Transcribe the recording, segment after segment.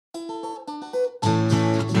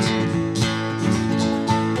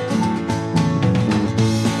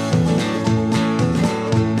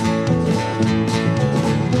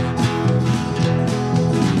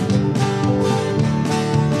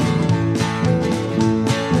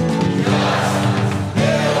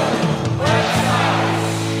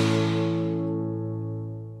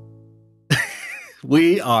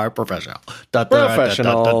We are professional.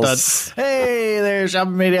 Professionals. Hey there,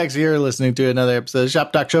 Shopping Maniacs. You're listening to another episode of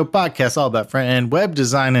Shop Talk Show podcast, all about front-end web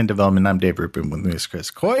design and development. I'm Dave Rupin. With me is Chris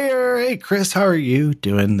Coyier. Hey, Chris, how are you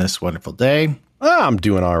doing this wonderful day? I'm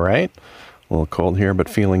doing all right. A little cold here, but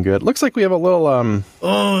feeling good. Looks like we have a little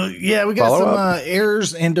Oh, yeah, we got some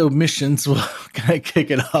errors and omissions we'll kind of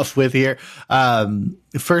kick it off with here.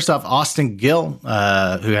 First off, Austin Gill,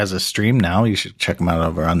 who has a stream now. You should check him out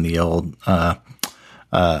over on the old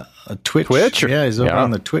Twitch. Yeah, he's over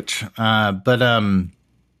on the Twitch. But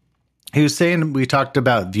he was saying we talked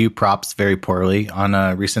about view props very poorly on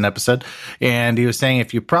a recent episode, and he was saying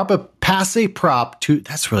if you pass a prop to,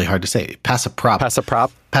 that's really hard to say. Pass a prop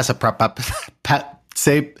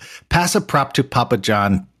to Papa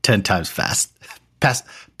John 10 times fast. Pass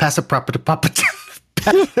a prop to Papa John.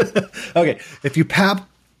 Okay,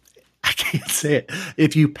 I can't say it.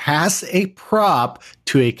 If you pass a prop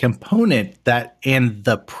to a component and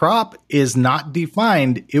the prop is not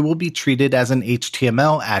defined, it will be treated as an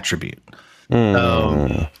HTML attribute.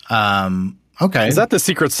 So, okay. Is that the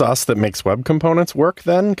secret sauce that makes web components work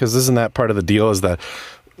then? Because isn't that part of the deal is that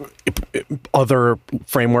other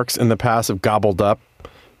frameworks in the past have gobbled up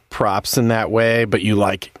props in that way, but you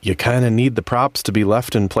kind of need the props to be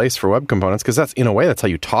left in place for web components because that's, in a way, that's how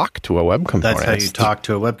you talk to a web component. That's how you talk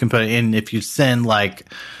to a web component. And if you send a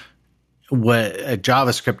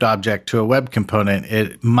JavaScript object to a web component,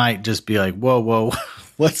 it might just be like, whoa,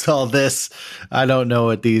 what's all this? I don't know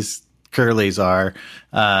what these curlies are.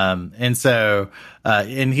 And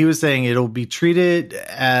he was saying it'll be treated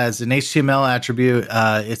as an HTML attribute.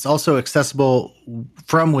 It's also accessible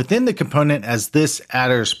from within the component as this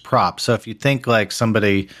adder's prop. So if you think like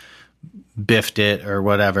somebody biffed it or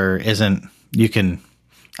whatever, you can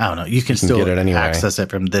still get it anyway. Access it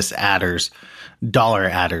from this dollar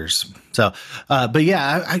adders. So, but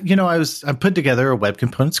yeah, I put together a web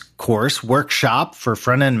components course workshop for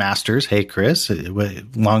front end masters. Hey, Chris,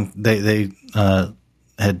 they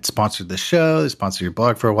had sponsored the show. They sponsored your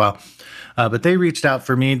blog for a while, but they reached out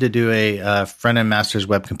for me to do a front end masters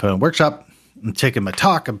web component workshop. I'm taking my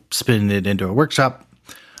talk, I'm spinning it into a workshop.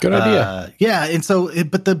 Good idea. Yeah, and so,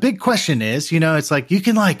 but the big question is, it's like you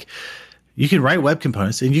can write web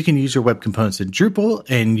components, and you can use your web components in Drupal,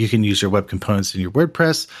 and you can use your web components in your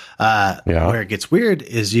WordPress. Where it gets weird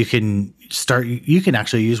is you can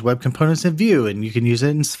actually use web components in Vue, and you can use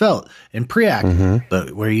it in Svelte and Preact. Mm-hmm.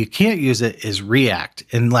 But where you can't use it is React.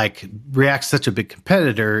 And like React's such a big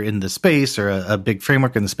competitor in the space, or a big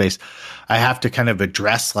framework in the space, I have to kind of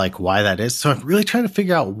address like why that is. So I'm really trying to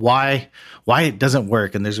figure out why it doesn't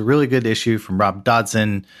work. And there's a really good issue from Rob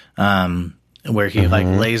Dodson, where he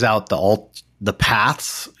lays out the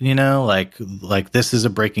paths, like this is a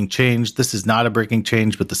breaking change. This is not a breaking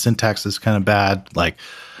change, but the syntax is kind of bad.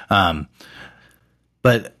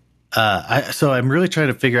 So I'm really trying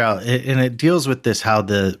to figure out, and it deals with this, how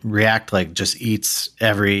the React just treats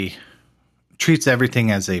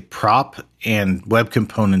everything as a prop, and web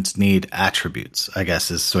components need attributes, I guess,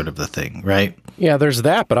 is sort of the thing, right? Yeah, there's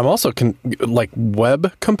that, but I'm also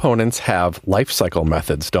web components have lifecycle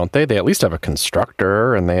methods, don't they? They at least have a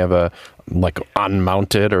constructor, and they have a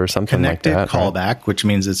unmounted or something connected like that. Callback, right? Which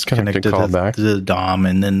means it's connected to the DOM,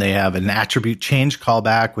 and then they have an attribute change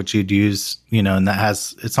callback, which you'd use, and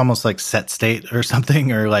it's almost like set state or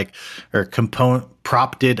something, or component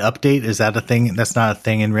prop did update. Is that a thing? That's not a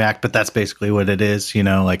thing in React, but that's basically what it is,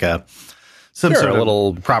 some sort of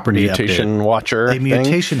little property mutation update. Watcher. A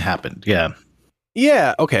mutation happened. Yeah.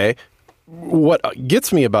 Yeah. Okay. What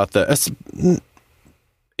gets me about this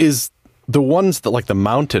is the ones that the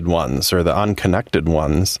mounted ones or the unconnected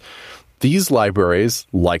ones. These libraries,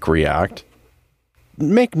 like React,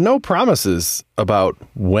 make no promises about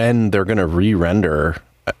when they're going to re-render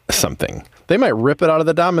something. They might rip it out of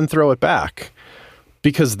the DOM and throw it back.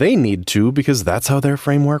 Because they need to, because that's how their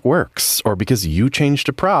framework works. Or because you changed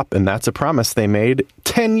a prop, and that's a promise they made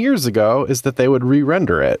 10 years ago, is that they would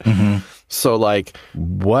re-render it. Mm-hmm. So,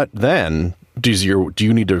 what then? Do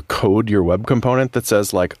you need to code your web component that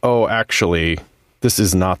says, oh, actually, this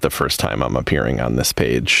is not the first time I'm appearing on this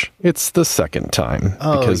page. It's the second time.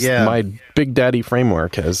 Oh, because my Big Daddy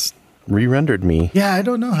framework has re-rendered me. Yeah, I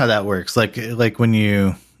don't know how that works. When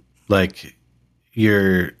you,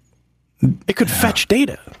 you're... It could fetch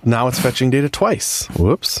data. Now it's fetching data twice.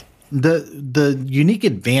 Whoops. The unique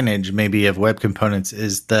advantage maybe of web components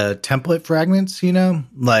is the template fragments, you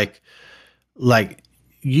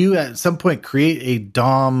at some point create a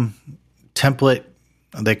DOM template.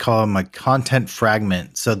 They call them a content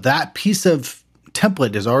fragment. So that piece of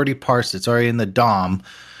template is already parsed. It's already in the DOM.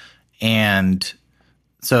 And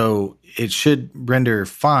So it should render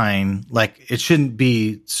fine. Like it shouldn't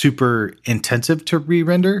be super intensive to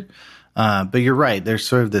re-render. But you're right. There's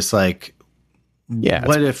sort of this like,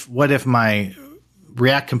 what if my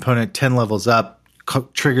React component 10 levels up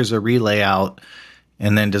triggers a relayout,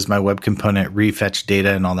 and then does my web component refetch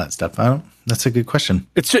data and all that stuff? That's a good question.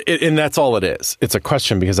 And that's all it is. It's a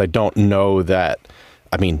question because I don't know that.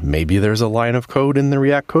 I mean, maybe there's a line of code in the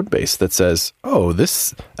React code base that says, oh,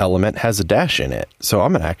 this element has a dash in it. So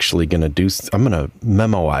I'm going to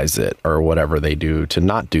memoize it or whatever they do to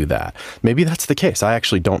not do that. Maybe that's the case. I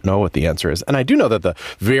actually don't know what the answer is. And I do know that the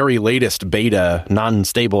very latest beta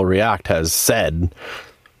non-stable React has said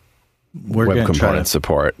web component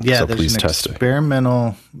support. Yeah, so there's please an test it.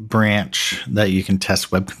 Experimental branch that you can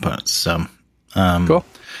test web components. So cool.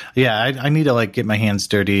 Yeah, I need to like get my hands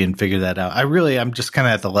dirty and figure that out. I'm just kind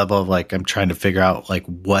of at the level of like, I'm trying to figure out like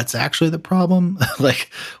what's actually the problem. Like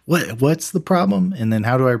what's the problem? And then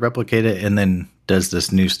how do I replicate it? And then does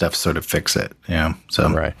this new stuff sort of fix it? Yeah. So,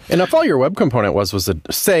 right. And if all your web component was a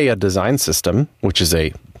design system, which is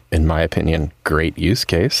in my opinion, great use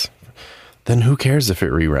case, then who cares if it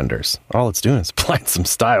re-renders? All it's doing is applying some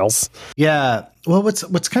styles. Yeah. Well,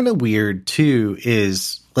 what's kind of weird too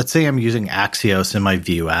is, let's say I'm using Axios in my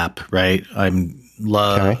Vue app, right? I'm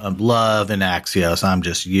loving Axios. I'm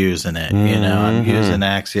just using it. You know, I'm using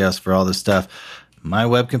Axios for all this stuff. My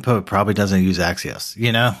web component probably doesn't use Axios,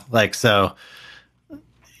 you know? Like, so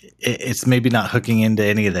it's maybe not hooking into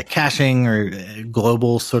any of the caching or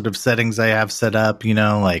global sort of settings I have set up, you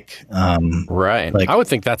know, like, right. Like, I would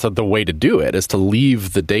think that's the way to do it, is to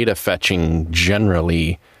leave the data fetching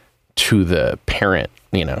generally to the parent,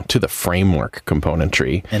 you know, to the framework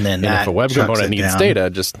componentry. And then if a web component needs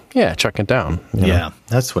data, just, chuck it down. You know?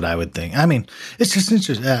 That's what I would think. I mean, it's just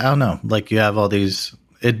interesting. I don't know. Like you have all these,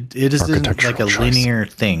 it isn't like a linear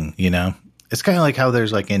thing, you know? It's kind of like how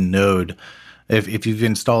there's like in Node, if you've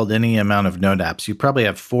installed any amount of Node apps, you probably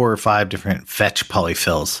have 4 or 5 different fetch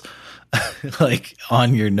polyfills like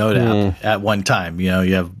on your Node app at one time. You know,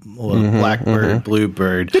 you have Blackbird,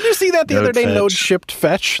 Bluebird. Did you see that the other day? Fetch. Node shipped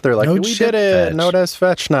fetch. They're like, we did it. Fetch. Node has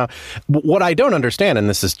fetch now. What I don't understand, and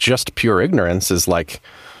this is just pure ignorance, is like,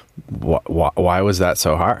 why was that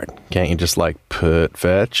so hard? Can't you just like put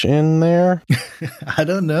fetch in there? I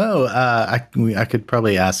don't know. I could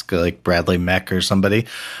probably ask like Bradley Meck or somebody.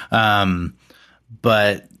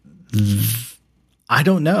 But I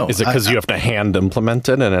don't know. Is it because you have to hand implement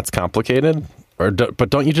it and it's complicated? But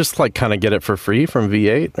don't you just like kind of get it for free from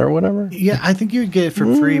V8 or whatever? Yeah, I think you would get it for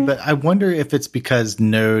free, but I wonder if it's because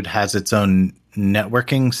Node has its own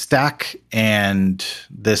networking stack and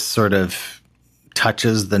this sort of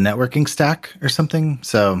touches the networking stack or something.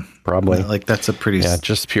 So probably like that's a pretty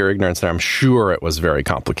just pure ignorance there. I'm sure it was very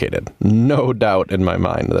complicated. No doubt in my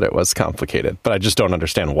mind that it was complicated, but I just don't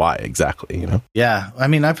understand why exactly, you know? Yeah. I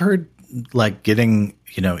mean, I've heard like getting,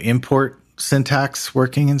 you know, import syntax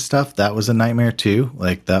working and stuff. That was a nightmare too.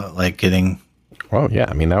 Like that, like getting. Oh yeah.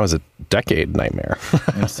 I mean, that was a decade nightmare.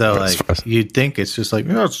 And so like you'd think it's just like,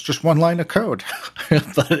 it's just one line of code,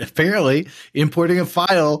 but apparently importing a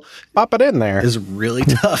file, pop it in there, is really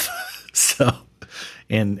tough. So,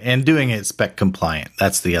 and doing it spec compliant.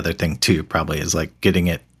 That's the other thing too, probably, is like getting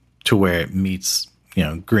it to where it meets, you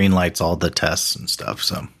know, green lights all the tests and stuff.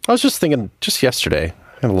 So I was just thinking just yesterday,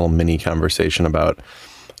 I had a little mini conversation about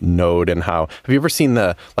Node and how, have you ever seen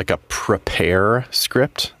a prepare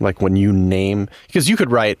script? Like when you name, because you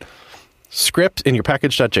could write script in your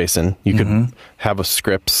package.json, you could have a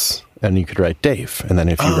scripts and you could write Dave. And then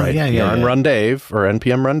if you write yarn run Dave or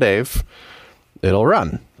npm run Dave, it'll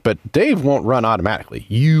run. But Dave won't run automatically.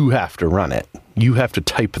 You have to run it. You have to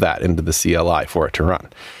type that into the CLI for it to run.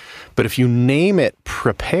 But if you name it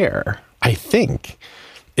prepare, I think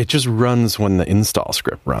it just runs when the install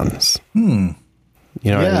script runs. You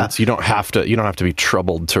know what I mean? So you don't have to be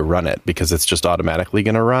troubled to run it because it's just automatically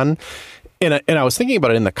going to run. And I was thinking about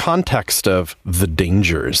it in the context of the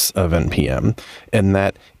dangers of NPM, and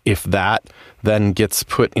that if that then gets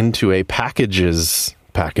put into a package.json,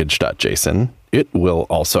 it will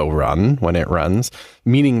also run when it runs,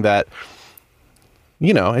 meaning that,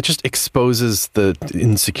 you know, it just exposes the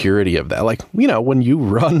insecurity of that. Like, you know, when you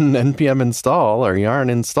run npm install or yarn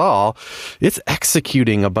install, it's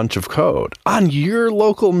executing a bunch of code on your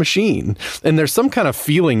local machine. And there's some kind of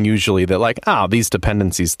feeling usually that like, these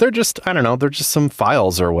dependencies, they're just, I don't know, they're just some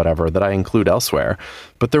files or whatever that I include elsewhere.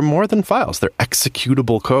 But they're more than files. They're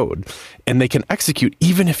executable code. And they can execute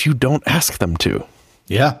even if you don't ask them to.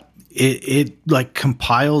 Yeah. It like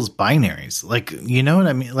compiles binaries, like, you know what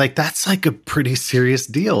I mean? Like that's like a pretty serious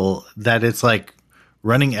deal that it's like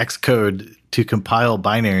running Xcode to compile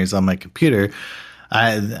binaries on my computer.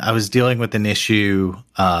 I was dealing with an issue.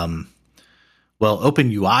 Well,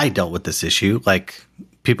 OpenUI dealt with this issue. Like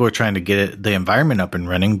people were trying to get the environment up and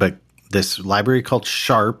running, but this library called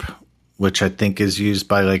Sharp, which I think is used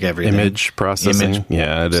by like everything. Image processing.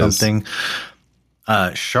 Yeah, it something.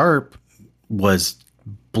 Sharp was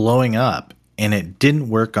blowing up, and it didn't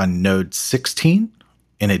work on Node 16,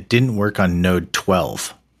 and it didn't work on Node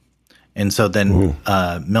 12. And so then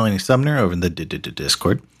Melanie Sumner over in the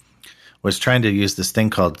Discord was trying to use this thing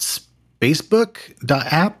called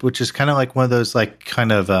Spacebook.app, which is kind of like one of those like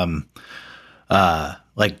kind of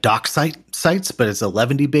like doc sites, but it's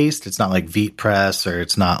 11D based. It's not like VitePress, or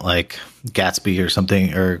it's not like Gatsby or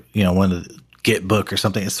something, or one of the Gitbook or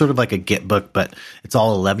something. It's sort of like a Gitbook, but it's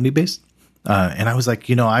all 11D based. And I was like,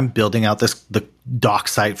 I'm building out the doc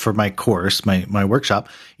site for my course, my workshop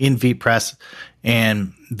in VitePress,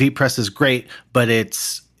 and VitePress is great, but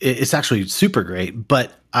it's actually super great.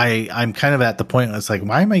 But I'm kind of at the point where it's like,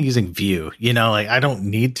 why am I using Vue? Like I don't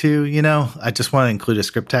need to, I just want to include a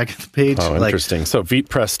script tag at the page. Oh, interesting. So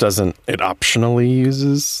VitePress it optionally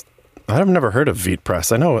uses, I've never heard of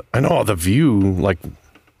VitePress. I know all the Vue, like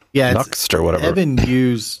Nuxt or whatever. Evan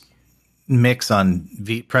used Mix on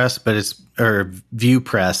VitePress, but or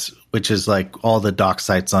VuePress, which is like all the doc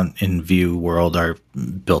sites in Vue world are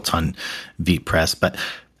built on VitePress. But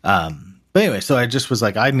anyway, so I just was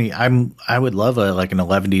like, I would love an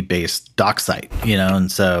 11D based doc site, and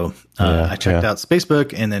so I checked out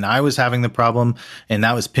Spacebook, and then I was having the problem, and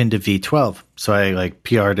that was pinned to V12. So I like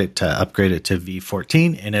PR'd it to upgrade it to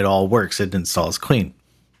V14, and it all works. It installs clean.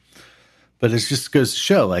 But it just goes to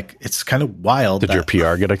show, like, it's kind of wild. Did your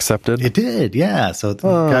PR get accepted? It did, yeah. So the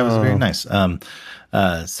guy was very nice.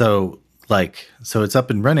 So it's up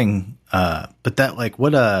and running. But that, like,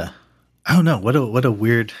 I don't know, what a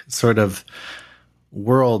weird sort of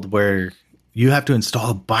world where you have to install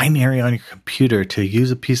a binary on your computer to use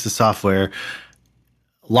a piece of software.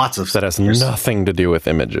 Lots of that has nothing to do with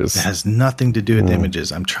images. It has nothing to do with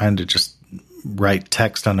images. I'm trying to just write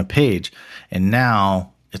text on a page, and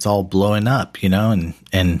now it's all blowing up, and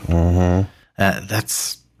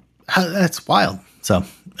that's wild. So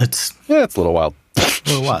it's a little wild.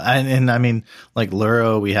 And I mean, like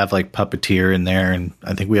Luro, we have like Puppeteer in there, and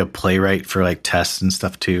I think we have Playwright for like tests and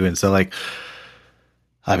stuff too. And so like,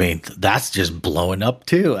 I mean, that's just blowing up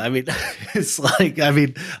too. I mean, it's like,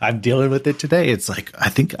 I'm dealing with it today. It's like, I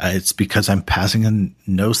think it's because I'm passing a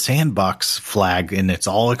no sandbox flag and it's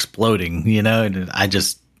all exploding, and I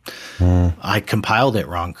just, I compiled it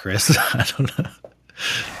wrong, Chris. I don't know.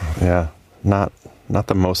 Yeah. Not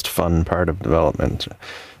the most fun part of development.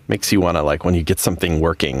 Makes you want to, like, when you get something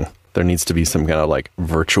working, there needs to be some kind of like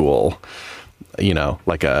virtual,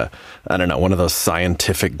 like one of those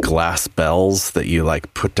scientific glass bells that you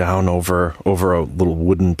like put down over a little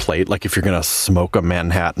wooden plate. Like if you're going to smoke a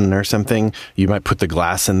Manhattan or something, you might put the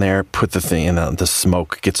glass in there, put the thing, and the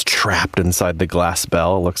smoke gets trapped inside the glass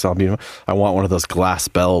bell. It looks all beautiful. I want one of those glass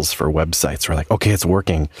bells for websites where like, okay, it's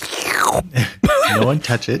working. No one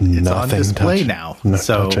touch it. It's on display now.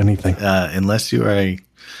 So touch anything. Unless you are a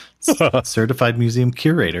certified museum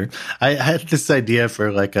curator. I had this idea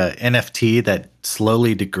for like a NFT that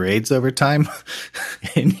slowly degrades over time,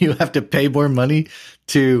 and you have to pay more money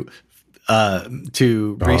to restore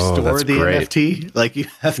the great. NFT. Like you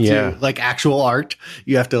have to like actual art.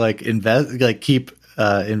 You have to like invest, like keep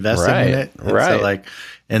investing in it. And right. So like,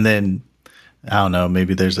 and then I don't know.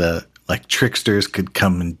 Maybe there's like tricksters could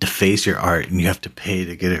come and deface your art, and you have to pay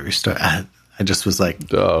to get it restored. I just was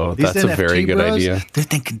like, oh, that's NFT a very good idea. They're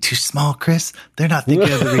thinking too small, Chris. They're not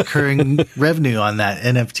thinking of the recurring revenue on that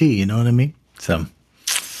NFT. You know what I mean? So,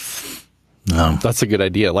 that's a good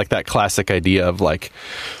idea. Like that classic idea of like,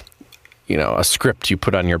 a script you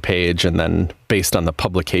put on your page, and then based on the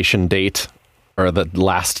publication date or the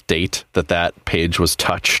last date that page was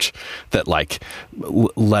touched, that like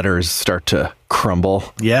letters start to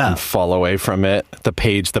crumble and fall away from it.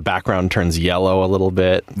 The background turns yellow a little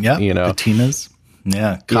bit. Yeah. Patinas.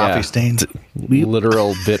 Yeah. Coffee stains.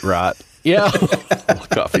 Literal bit rot. Yeah.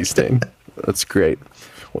 Coffee stain. That's great.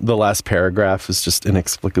 The last paragraph is just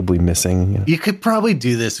inexplicably missing. You could probably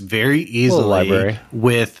do this very easily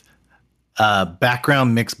with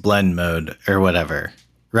background mix blend mode or whatever.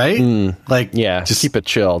 Right? Just keep it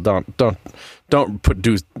chill. Don't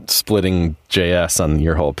do splitting JS on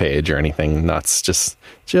your whole page or anything nuts.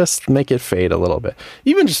 Just make it fade a little bit.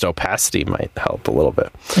 Even just opacity might help a little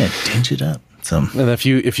bit. Yeah, tinge it up. And if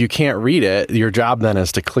you can't read it, your job then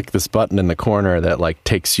is to click this button in the corner that like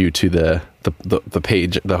takes you to the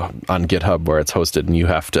page on GitHub where it's hosted, and you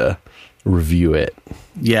have to review it.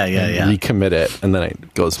 Yeah. Recommit it, and then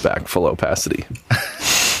it goes back full opacity.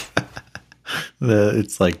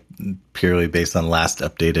 It's like purely based on last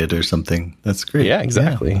updated or something. That's great. Yeah,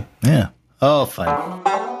 exactly. Yeah. Oh, fun.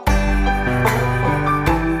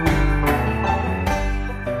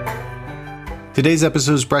 Today's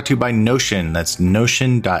episode is brought to you by Notion. That's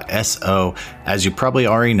notion.so. As you probably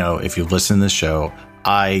already know, if you've listened to the show,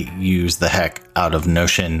 I use the heck out of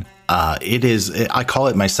Notion. I call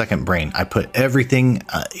it my second brain. I put everything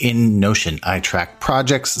in Notion. I track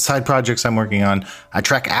projects, side projects I'm working on. I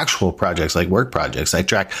track actual projects like work projects. I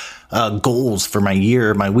track goals for my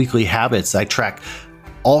year, my weekly habits. I track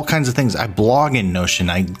all kinds of things. I blog in Notion.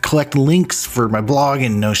 I collect links for my blog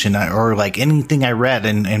in Notion, or like anything I read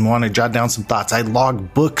and want to jot down some thoughts. I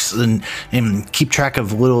log books and keep track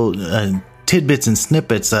of little tidbits and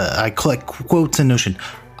snippets. I collect quotes in Notion.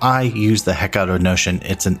 I use the heck out of Notion.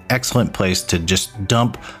 It's an excellent place to just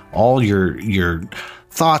dump all your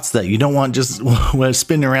thoughts that you don't want just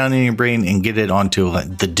spinning around in your brain and get it onto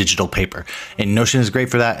the digital paper. And Notion is great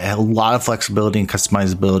for that. It has a lot of flexibility and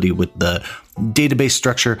customizability with the database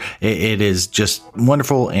structure. It is just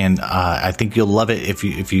wonderful, and I think you'll love it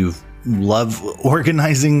if you love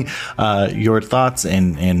organizing your thoughts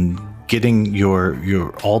and getting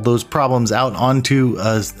your all those problems out onto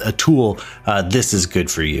a tool. This is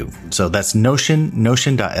good for you. So that's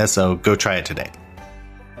notion.so. Go try it today.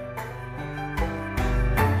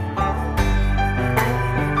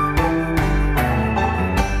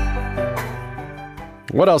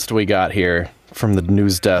 What else do we got here from the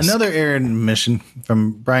news desk? Another error mission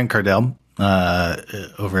from Brian Cardell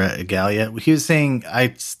over at Igalia. He was saying, I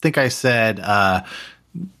think I said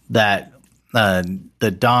that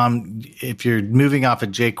the DOM, if you're moving off of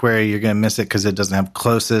jQuery, you're going to miss it because it doesn't have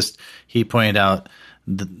closest. He pointed out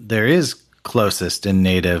there is closest in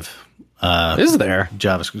native. Is there?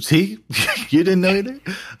 JavaScript. See, you didn't know either?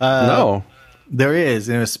 No. There is,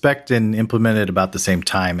 and it was spec'd and implemented about the same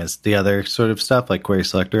time as the other sort of stuff, like query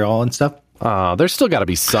selector all and stuff. There's still got to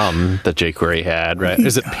be some that jQuery had, right?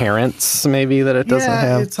 Is it parents maybe that it doesn't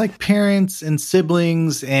have? It's like parents and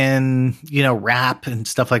siblings and, wrap and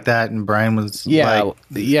stuff like that. And Brian was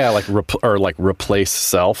like replace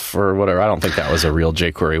self or whatever. I don't think that was a real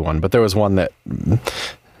jQuery one, but there was one that.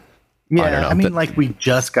 Yeah, I mean, like we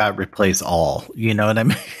just got replace all. You know what I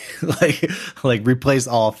mean? like replace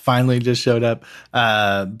all finally just showed up.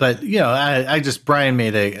 But Brian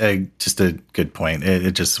made a good point.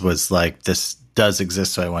 It just was like this does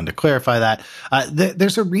exist, so I wanted to clarify that.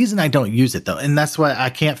 There's a reason I don't use it though, and that's why I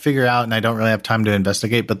can't figure out, and I don't really have time to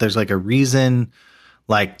investigate. But there's like a reason.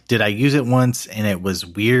 Like, did I use it once and it was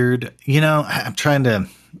weird? I'm trying to.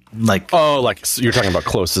 So you're talking about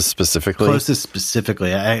closest specifically? Closest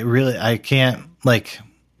specifically. I can't I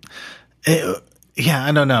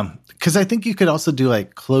don't know. Because I think you could also do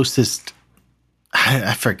like closest,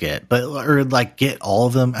 I forget, or like get all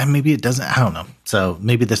of them. Maybe it doesn't, I don't know. So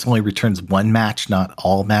maybe this only returns one match, not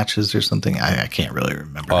all matches or something. I can't really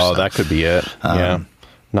remember. Oh, that could be it. Yeah.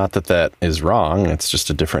 Not that is wrong. It's just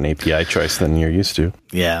a different API choice than you're used to.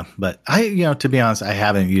 Yeah. But to be honest, I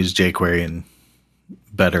haven't used jQuery in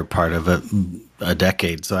better part of a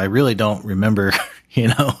decade, so I really don't remember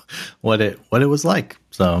what it was like.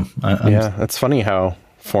 So it's funny how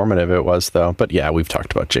formative it was though. But yeah, we've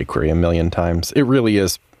talked about jQuery a million times. It really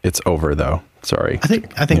is. It's over though. Sorry. I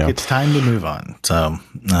think it's time to move on. So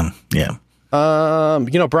yeah.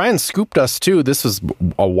 Brian scooped us too. This was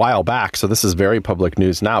a while back, so this is very public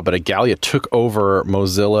news now. But Igalia took over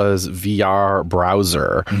Mozilla's VR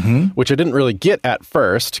browser, which I didn't really get at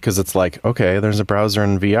first because it's like, okay, there's a browser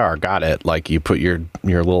in VR. Got it. Like you put your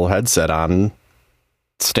little headset on,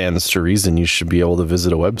 stands to reason you should be able to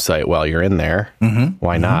visit a website while you're in there.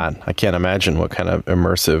 Why not? I can't imagine what kind of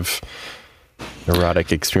immersive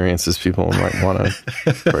erotic experiences people might want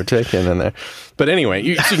to partake in there. But anyway,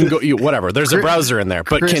 you can go, whatever. There's a browser in there,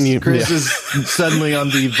 but Chris is suddenly on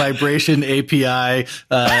the vibration API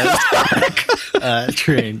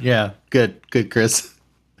train. Yeah, good, Chris.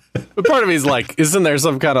 But part of me is like, isn't there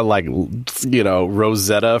some kind of like,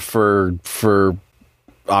 Rosetta for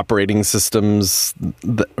operating systems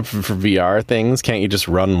for VR things? Can't you just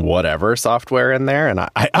run whatever software in there? And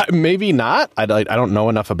I maybe not. I don't know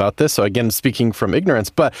enough about this. So again, speaking from ignorance,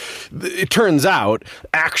 but it turns out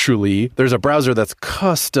actually there's a browser that's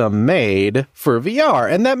custom made for VR,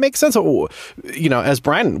 and that makes sense. As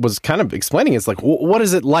Brian was kind of explaining, it's like, what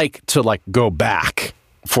is it like to like go back?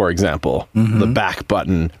 For example, the back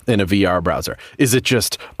button in a VR browser. Is it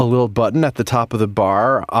just a little button at the top of the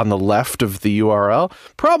bar on the left of the URL?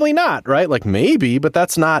 Probably not, right? Like maybe, but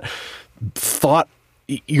that's not thought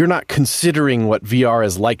you're not considering what VR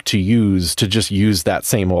is like to use to just use that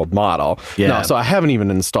same old model. Yeah. No, so I haven't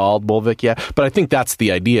even installed Wolvik yet, but I think that's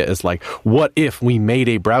the idea is like, what if we made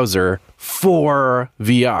a browser for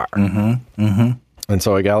VR? And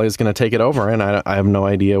so Igalia is going to take it over, and I have no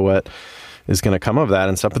idea what is going to come of that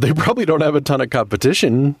and stuff, but they probably don't have a ton of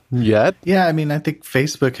competition yet. Yeah, I mean, I think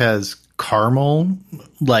Facebook has Caramel,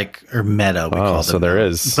 or Meta. We call so there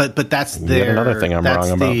is. But that's their another thing I'm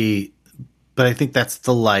wrong about. But I think that's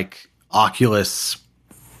the Oculus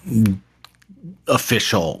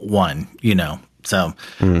official one, So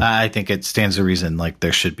I think it stands to reason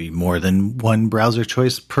there should be more than one browser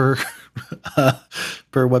choice per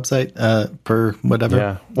per website, per whatever.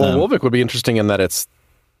 Yeah. Well, Wolvik would be interesting in that it's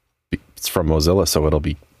from Mozilla, so it'll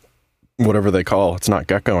be whatever they call. It's not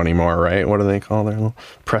Gecko anymore, right? What do they call their little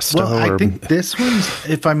Presto? Well, I think this one's,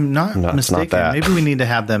 if I'm not mistaken, maybe we need to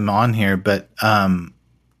have them on here, but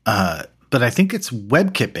I think it's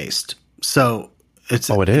WebKit based. So it's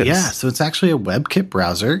it is. Yeah, so it's actually a WebKit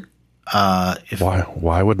browser.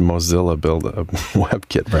 Why would Mozilla build a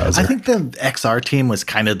WebKit browser? I think the XR team was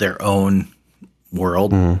kind of their own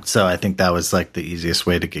world, so I think that was the easiest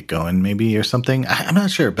way to get going, maybe, or something. I'm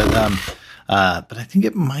not sure, but I think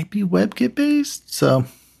it might be WebKit based. So,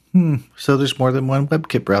 so there's more than one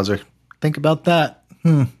WebKit browser. Think about that.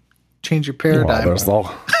 Change your paradigm.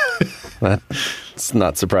 Well, that's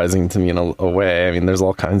not surprising to me in a way. I mean, there's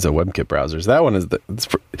all kinds of WebKit browsers. That one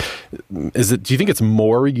is it? Do you think it's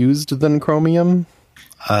more used than Chromium?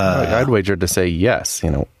 I'd wager to say yes. I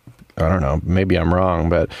don't know. Maybe I'm wrong,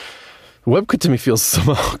 but WebKit to me feels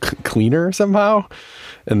somehow cleaner somehow.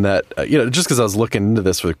 And that, just because I was looking into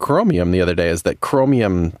this with Chromium the other day, is that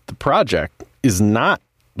Chromium, the project, is not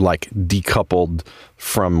decoupled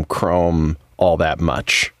from Chrome all that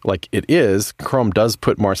much. It is. Chrome does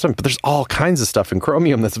put more stuff, but there's all kinds of stuff in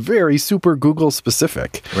Chromium that's very super Google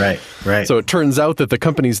specific. Right. So it turns out that the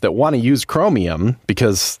companies that want to use Chromium,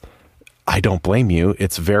 because I don't blame you,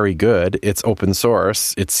 it's very good, it's open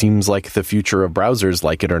source, it seems like the future of browsers,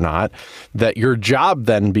 like it or not, that your job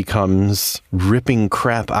then becomes ripping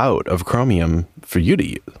crap out of Chromium for you to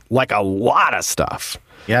use. A lot of stuff.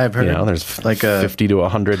 Yeah, I've heard there's 50 to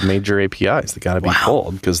 100 major APIs that got to be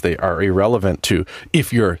pulled because they are irrelevant to,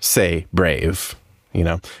 if you're, say, Brave.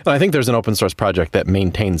 And I think there's an open source project that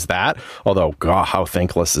maintains that. Although, God, how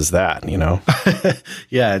thankless is that?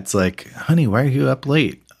 Yeah, it's honey, why are you up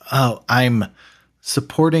late? Oh, I'm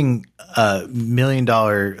supporting $1 million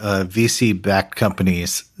VC-backed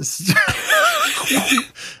companies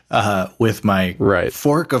with my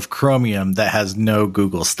fork of Chromium that has no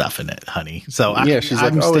Google stuff in it, honey. So she's is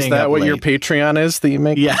that what your Patreon is that you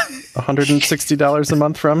make $160 a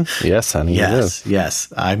month from? Yes, honey.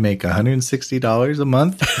 Yes. I make $160 a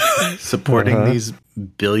month supporting these $1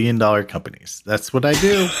 billion companies. That's what I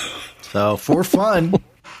do. So for fun,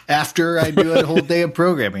 after I do a whole day of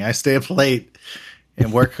programming, I stay up late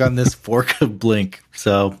and work on this fork of Blink.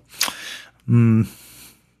 So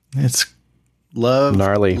it's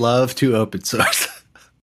gnarly. Love to open source.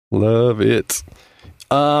 Love it.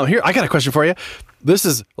 Here, I got a question for you. This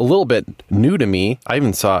is a little bit new to me. I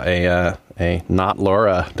even saw a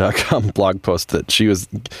notlaura.com blog post that she was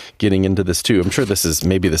getting into this too. I'm sure this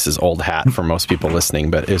is old hat for most people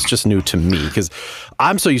listening, but it's just new to me because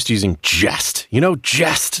I'm so used to using Jest.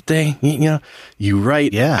 Jest thing. You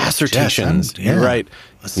write assertions. You write.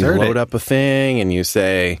 You load up a thing and you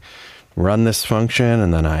say, run this function,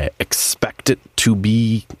 and then I expect it to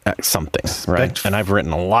be something, right? And I've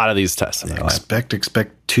written a lot of these tests. Expect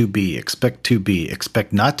to be,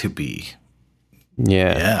 expect not to be.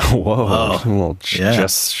 Yeah. Whoa. Well,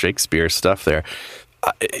 just Shakespeare stuff there.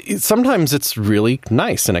 Sometimes it's really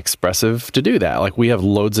nice and expressive to do that. We have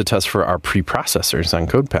loads of tests for our preprocessors on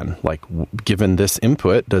CodePen. Given this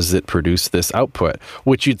input, does it produce this output?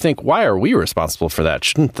 Which you'd think, why are we responsible for that?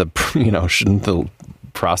 Shouldn't the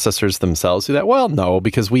processors themselves do that? Well, no,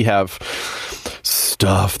 because we have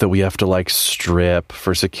stuff that we have to strip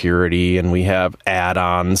for security, and we have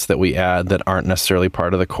add-ons that we add that aren't necessarily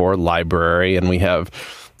part of the core library, and we have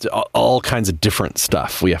all kinds of different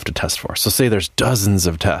stuff we have to test for. So say there's dozens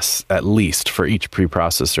of tests at least for each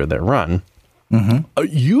preprocessor that run.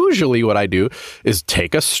 Usually what I do is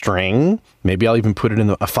take a string, maybe I'll even put it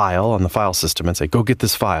in a file on the file system and say, go get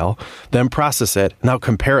this file, then process it, now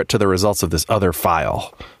compare it to the results of this other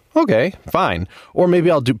file. Okay, fine. Or maybe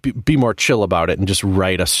I'll be more chill about it and just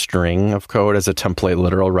write a string of code as a template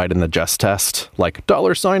literal right in the Jest test,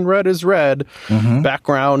 $$red is red,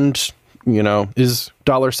 background is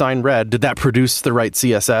 $red? Did that produce the right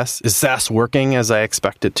CSS? Is Sass working as I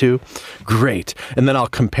expect it to? Great. And then I'll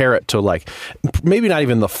compare it to like, maybe not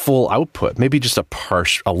even the full output, maybe just a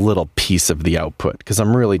little piece of the output, because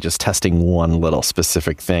I'm really just testing one little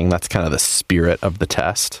specific thing. That's kind of the spirit of the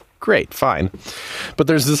test. Great, fine. But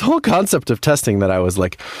there's this whole concept of testing that I was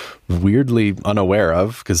like weirdly unaware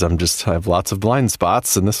of, because I have lots of blind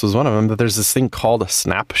spots, and this was one of them. But there's this thing called a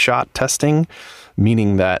snapshot testing,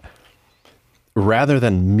 meaning that rather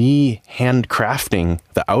than me handcrafting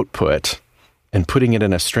the output and putting it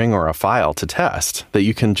in a string or a file to test, that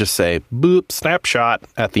you can just say, boop, snapshot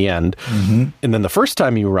at the end. Mm-hmm. And then the first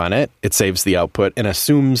time you run it, it saves the output and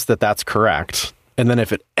assumes that that's correct. And then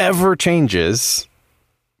if it ever changes,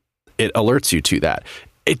 it alerts you to that.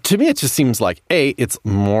 To me, it just seems like, it's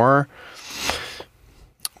more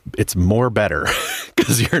better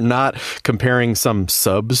because you're not comparing some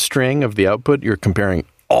substring of the output. You're comparing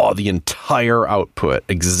the entire output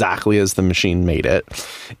exactly as the machine made it.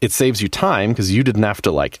 It saves you time because you didn't have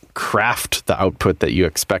to like craft the output that you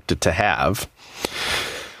expected to have.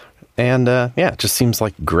 And it just seems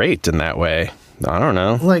like great in that way. I don't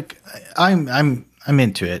know. Like I'm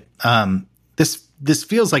into it. This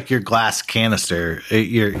feels like your glass canister,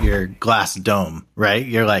 your glass dome, right?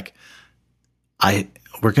 You're like,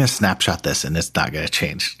 we're going to snapshot this and it's not going to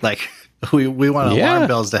change. Like we want alarm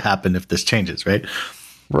bells to happen if this changes, right?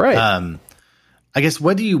 Right. I guess,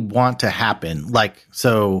 what do you want to happen? Like,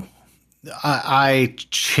 so I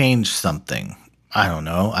changed something. I don't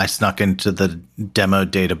know. I snuck into the demo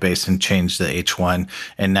database and changed the H1,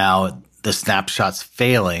 and now the snapshot's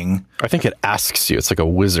failing. I think it asks you. It's like a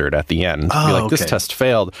wizard at the end. You're like, this test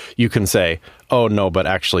failed. You can say, oh, no, but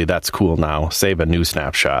actually that's cool now. Save a new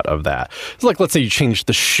snapshot of that. It's like, let's say you changed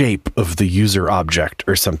the shape of the user object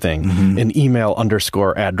or something. Mm-hmm. An email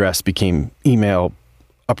underscore address became email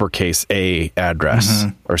uppercase A address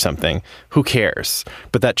or something. Who cares?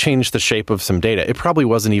 But that changed the shape of some data. It probably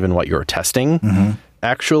wasn't even what you were testing,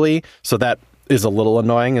 actually. So that is a little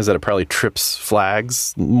annoying, is that it probably trips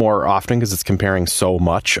flags more often because it's comparing so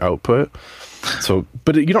much output. So,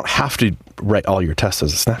 but you don't have to write all your tests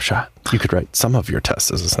as a snapshot. You could write some of your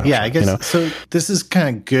tests as a snapshot. Yeah, I guess. So this is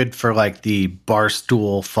kind of good for like the bar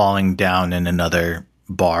stool falling down in another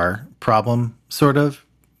bar problem, sort of.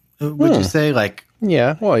 Would you say, like?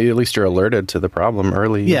 Yeah, well, at least you're alerted to the problem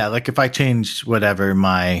early. Yeah, like if I change whatever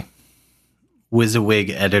my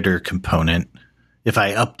WYSIWYG editor component, if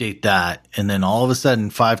I update that and then all of a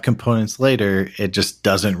sudden 5 components later, it just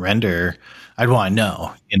doesn't render, I'd want to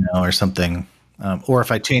know, or something. Or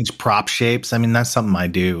if I change prop shapes, I mean, that's something I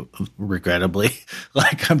do regrettably.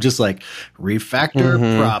 Like, I'm just like,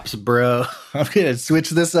 refactor props, bro. I'm going to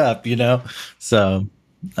switch this up, So,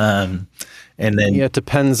 and then it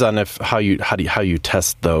depends on how you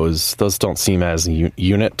test those. Those don't seem as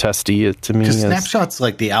unit testy to me. Because snapshots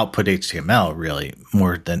like the output HTML really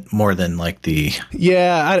more than like the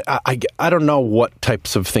I don't know what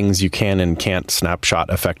types of things you can and can't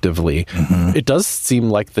snapshot effectively. It does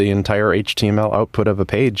seem like the entire HTML output of a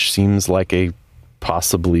page seems like a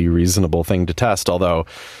possibly reasonable thing to test, although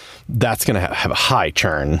that's going to have a high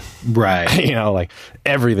churn. Right. Like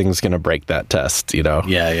everything's going to break that test,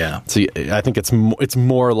 Yeah. So I think it's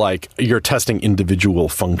more like you're testing individual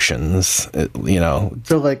functions,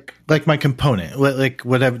 So like my component, like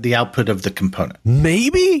whatever the output of the component.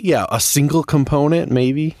 Maybe, yeah, a single component,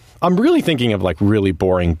 maybe. I'm really thinking of like really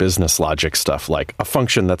boring business logic stuff, like a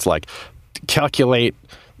function that's like calculate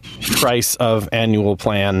price of annual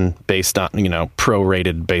plan based on,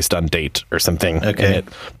 prorated based on date or something. Okay. And it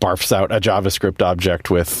barfs out a JavaScript object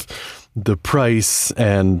with the price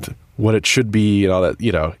and what it should be and all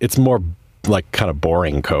that, it's more like kind of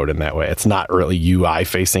boring code in that way. It's not really UI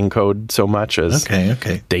facing code so much as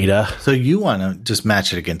data. So you want to just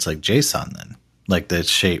match it against like JSON then, like the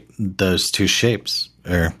shape, those two shapes,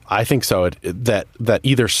 or I think so. That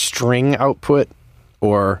either string output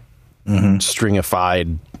or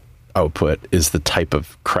stringified output is the type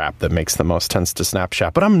of crap that makes the most sense to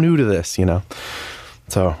snapshot. But I'm new to this,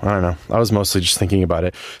 So I don't know. I was mostly just thinking about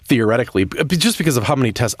it theoretically, just because of how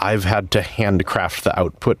many tests I've had to handcraft the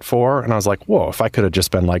output for. And I was like, whoa, if I could have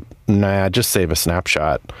just been like, nah, just save a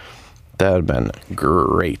snapshot, that would have been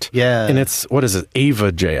great. Yeah. And what is it?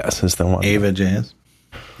 Ava.js is the one. Ava.js.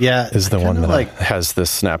 Yeah. Is the one that has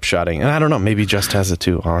this snapshotting. And I don't know, maybe Jest has it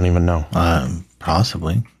too. I don't even know.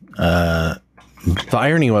 Possibly. The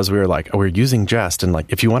irony was we're using Jest, and like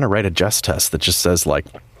if you want to write a Jest test that just says like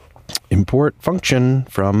import function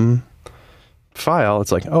from file,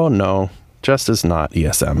 it's like, oh no, Jest is not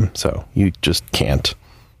ESM, so you just can't.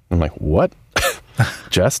 I'm like, what?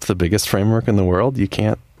 Jest, the biggest framework in the world, you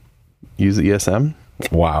can't use ESM?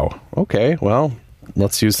 Wow. Okay, well,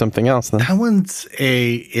 let's use something else then. That one's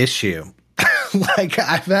a issue. Like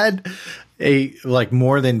I've had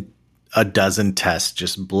more than a dozen tests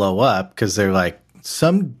just blow up because they're like,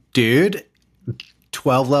 some dude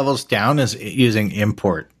 12 levels down is using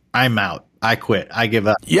import. I'm out. I quit. I give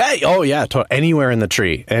up. Yeah. Oh, yeah. Anywhere in the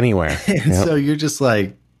tree. Anywhere. And so you're just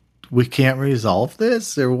like, we can't resolve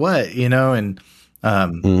this or what, you know? And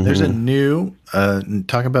there's a new,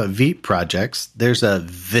 talking about Vite projects. There's a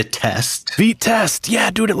Vitest. Vitest.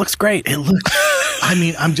 Yeah, dude, it looks great. It looks, I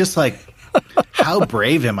mean, I'm just like, how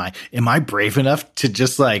brave am I? Am I brave enough to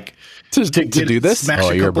just like, to do this? Smash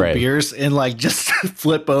a couple beers and like just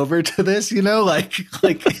flip over to this, you know, like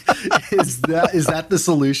is that the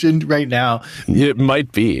solution right now? It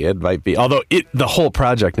might be. Although the whole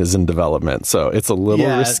project is in development, so it's a little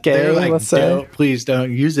risque. Like, let's say, please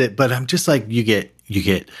don't use it. But I'm just like, you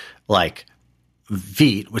get like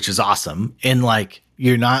Vite, which is awesome, and like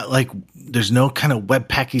you're not like there's no kind of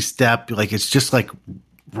webpacky step. Like it's just like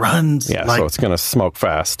runs. Yeah, like, so it's going to smoke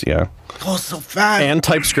fast. Yeah. Oh, so fast. And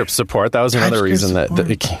TypeScript support. That was another reason that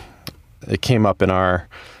it came up in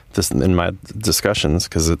my discussions,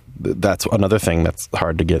 because that's another thing that's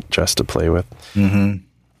hard to get Jest to play with. Mm-hmm.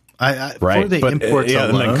 Right. For the imports alone,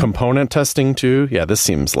 and then component testing too. Yeah, this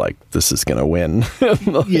seems like this is going to win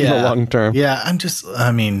in the long term. Yeah, I'm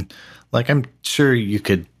sure you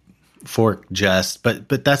could fork Jest,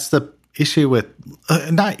 but that's the issue with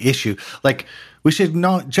not issue. Like, we should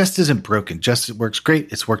know Jest isn't broken. Jest works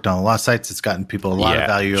great. It's worked on a lot of sites. It's gotten people a lot of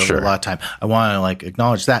value over a lot of time. I want to like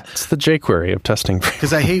acknowledge that. It's the jQuery of testing.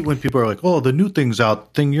 Because I hate when people are like, "Oh, the new thing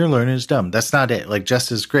you're learning is dumb." That's not it. Like,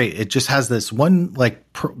 Jest is great. It just has this one like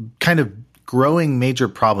kind of growing major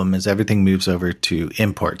problem as everything moves over to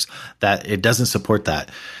imports, that it doesn't support that.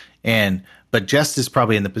 But Jest is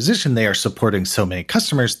probably in the position they are supporting so many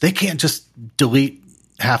customers, they can't just delete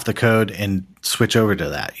half the code and switch over to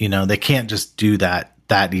that. You know, they can't just do that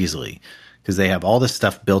easily because they have all this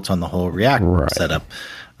stuff built on the whole React setup.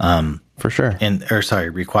 For sure.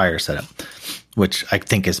 Require setup, which I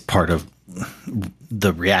think is part of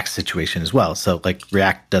the React situation as well. So like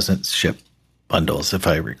React doesn't ship bundles, if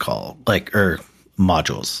I recall, or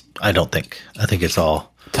modules. I think it's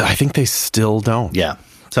all. I think they still don't. Yeah.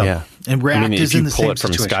 So, yeah. And React is in the same situation. If you pull it from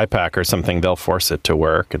Skypack or something, they'll force it to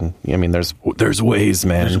work. And I mean, there's ways,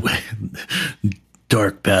 man.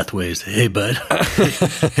 Dark pathways. Hey, bud.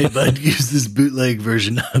 Hey, bud, use this bootleg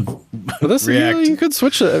version of React. You could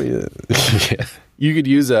switch. You could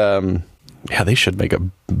use, they should make a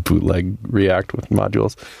bootleg React with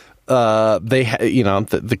modules.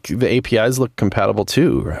 The APIs look compatible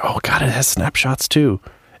too. Oh, God, it has snapshots too.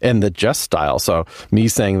 And the Jest style. So me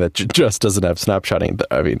saying that Jest doesn't have snapshotting,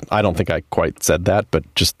 I mean, I don't think I quite said that, but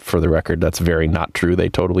just for the record, that's very not true. They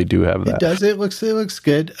totally do have that. It does. It looks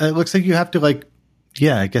good. It looks like you have to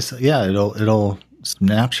it'll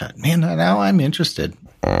snapshot. Man, now I'm interested.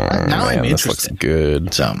 I'm interested. This looks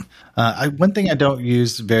good. So one thing I don't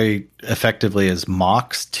use very effectively is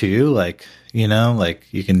mocks too. Like, you know, like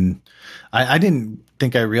you can, I didn't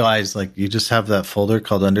think I realized like you just have that folder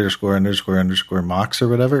called ___ mocks or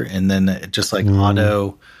whatever, and then it just like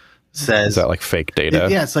auto says, is that like fake data?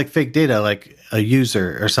 It's like fake data, like a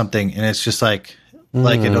user or something, and it's just like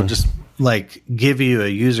it'll just like give you a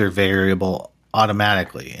user variable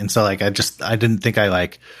automatically. And so like I didn't think I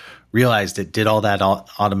like realized it did all that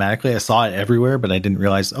automatically. I saw it everywhere, but I didn't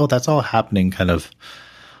realize, that's all happening kind of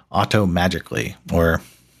auto magically. Or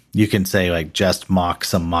you can say like just mock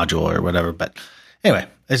some module or whatever, but anyway,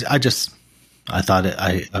 I thought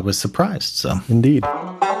I was surprised. So indeed.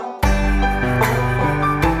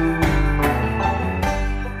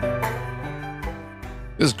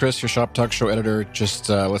 This is Chris, your Shop Talk Show editor. Just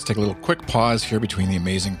let's take a little quick pause here between the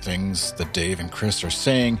amazing things that Dave and Chris are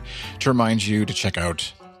saying to remind you to check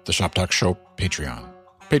out the Shop Talk Show Patreon.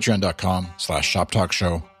 Patreon.com/Shop Talk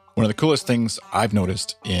Show. One of the coolest things I've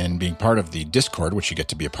noticed in being part of the Discord, which you get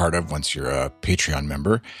to be a part of once you're a Patreon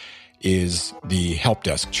member, is the help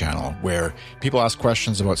desk channel, where people ask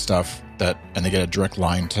questions about stuff and they get a direct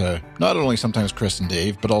line to not only sometimes Chris and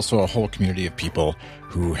Dave, but also a whole community of people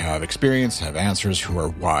who have experience, have answers, who are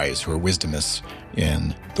wise, who are wisdomous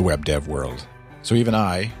in the web dev world. So even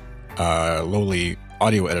I, a lowly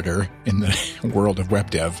audio editor in the world of web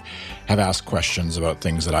dev, have asked questions about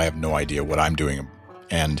things that I have no idea what I'm doing,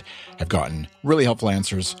 and have gotten really helpful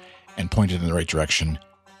answers and pointed in the right direction,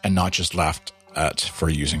 and not just laughed at for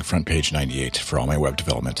using Front Page 98 for all my web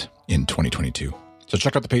development in 2022. So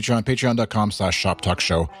check out the Patreon, patreon.com/Shop Talk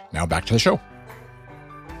Show. Now back to the show.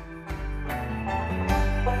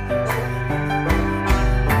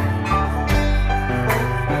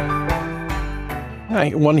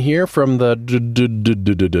 One here from the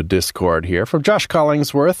Discord here from Josh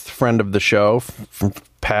Collingsworth, friend of the show,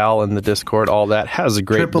 pal in the Discord, all that. Has a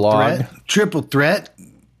great blog. Triple threat.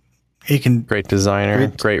 He can. Great designer,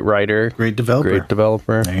 great writer, great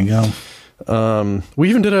developer. There you go. We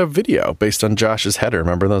even did a video based on Josh's header.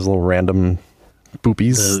 Remember those little random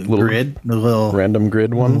boopies? The little random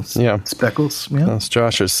grid ones? Yeah. Speckles. Yeah. That's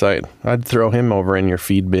Josh's site. I'd throw him over in your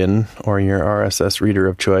feed bin or your RSS reader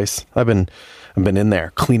of choice. I've been in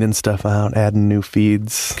there cleaning stuff out, adding new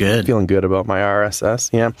feeds. Good. Feeling good about my RSS.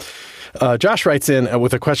 Yeah. Josh writes in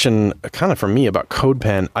with a question kind of from me about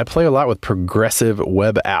CodePen. I play a lot with progressive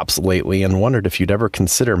web apps lately and wondered if you'd ever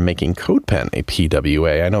consider making CodePen a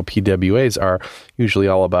PWA. I know PWAs are usually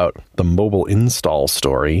all about the mobile install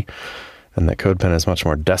story and that CodePen is much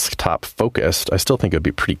more desktop focused. I still think it would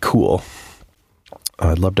be pretty cool.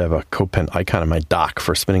 I'd love to have a CodePen icon in my dock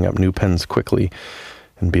for spinning up new pens quickly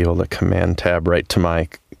and be able to command tab right to my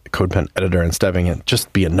CodePen editor instead of having it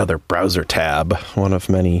just be another browser tab, one of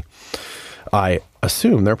many. I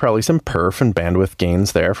assume there are probably some perf and bandwidth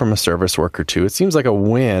gains there from a service worker too. It seems like a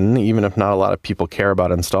win, even if not a lot of people care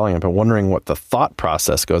about installing it, but wondering what the thought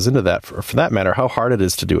process goes into that, for that matter, how hard it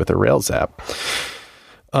is to do with a Rails app.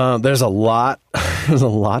 There's a lot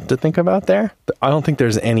to think about there. I don't think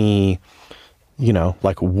there's any,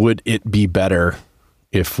 like, would it be better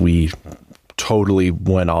if we totally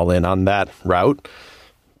went all in on that route?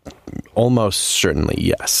 Almost certainly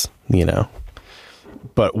yes,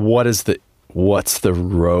 but what's the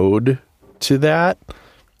road to that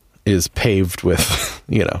is paved with,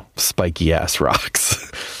 spiky ass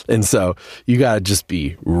rocks. And so you got to just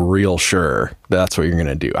be real sure that's what you're going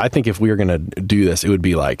to do. I think if we were going to do this, it would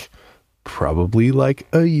be probably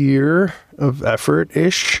a year of effort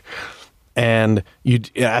ish. And you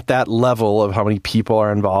at that level of how many people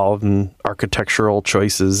are involved in architectural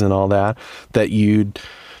choices and all that you'd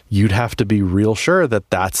have to be real sure that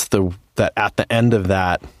that at the end of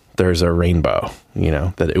that there's a rainbow,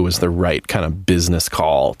 that it was the right kind of business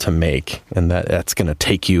call to make, and that's going to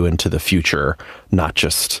take you into the future, not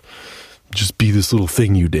just be this little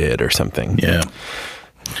thing you did or something. Yeah.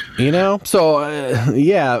 So,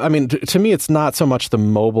 I mean, to me, it's not so much the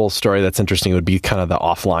mobile story that's interesting. It would be kind of the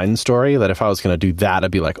offline story, that if I was going to do that,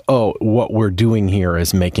 I'd be like, oh, what we're doing here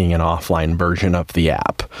is making an offline version of the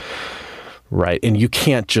app. Right. And you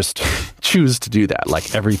can't just choose to do that.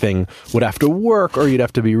 Like, everything would have to work, or you'd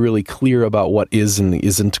have to be really clear about what is and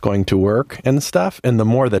isn't going to work and stuff. And the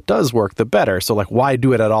more that does work, the better. So, why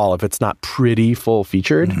do it at all if it's not pretty full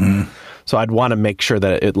featured? Mm-hmm. So I'd want to make sure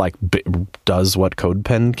that it does what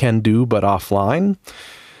CodePen can do, but offline.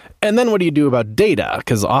 And then what do you do about data?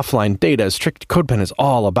 Because offline data is tricky. CodePen is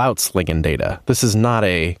all about slinging data. This is not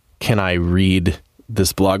can I read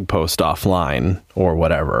this blog post offline or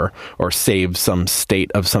whatever, or save some state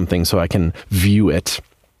of something so I can view it.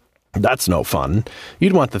 That's no fun.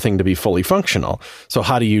 You'd want the thing to be fully functional. So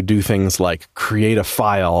how do you do things like create a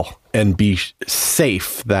file and be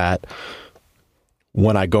safe that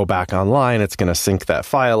when I go back online, it's going to sync that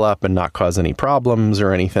file up and not cause any problems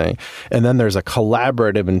or anything? And then there's a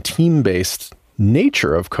collaborative and team-based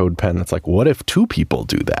nature of CodePen. It's what if two people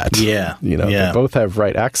do that? Yeah. They both have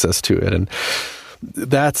right access to it. And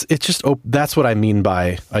that's what I mean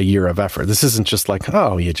by a year of effort. This isn't just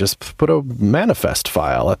you just put a manifest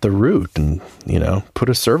file at the root and, put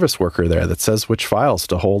a service worker there that says which files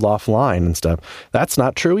to hold offline and stuff. That's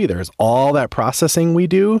not true either. It's all that processing we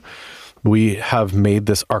do. We have made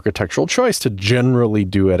this architectural choice to generally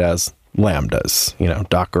do it as Lambdas,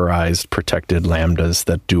 Dockerized, protected Lambdas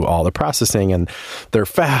that do all the processing, and they're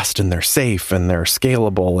fast and they're safe and they're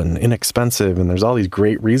scalable and inexpensive, and there's all these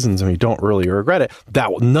great reasons, and we don't really regret it.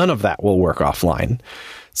 None of that will work offline.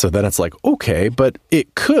 So then it's okay, but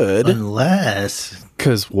it could, unless,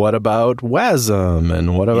 because what about WASM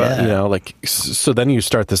and what about, so then you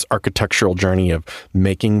start this architectural journey of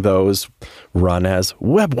making those run as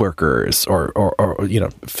web workers or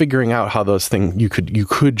figuring out how those things, you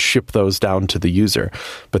could ship those down to the user.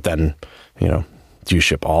 But then, do you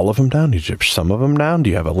ship all of them down? Do you ship some of them down? Do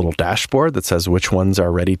you have a little dashboard that says which ones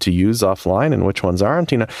are ready to use offline and which ones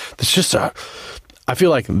aren't? It's just I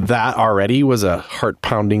feel like that already was a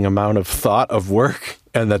heart-pounding amount of thought of work,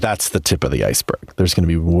 and that's the tip of the iceberg. There's going to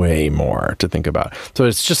be way more to think about. So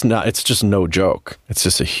it's just no joke. It's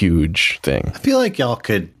just a huge thing. I feel like y'all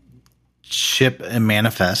could ship a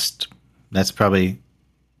manifest. That's probably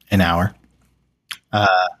an hour.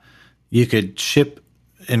 You could ship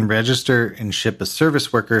and register and ship a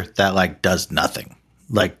service worker that does nothing.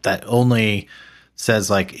 That only says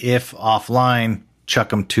if offline, chuck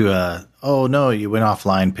them to oh no, you went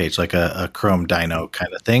offline page, like a Chrome dyno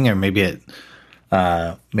kind of thing. Or maybe it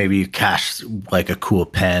maybe you cache like a cool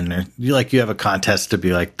pen, or you have a contest to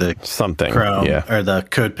be like the something Chrome or the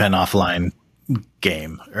CodePen offline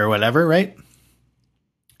game or whatever, right?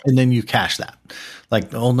 And then you cache that,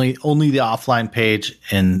 like only the offline page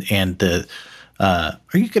and the or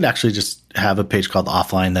you could actually just have a page called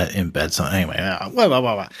offline that embeds something. Anyway,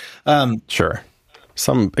 sure.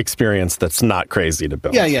 Some experience that's not crazy to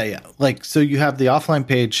build. Yeah. Like, so you have the offline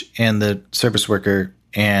page and the service worker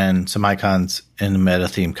and some icons and a meta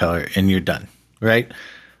theme color, and you're done, right?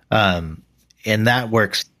 And that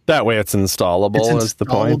works. That way it's installable is the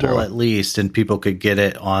point. Or at least, and people could get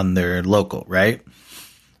it on their local, right?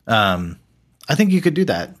 I think you could do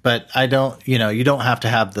that, but I don't, you don't have to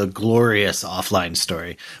have the glorious offline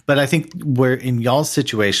story. But I think we're in y'all's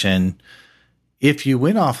situation. If you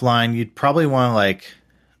went offline, you'd probably want to like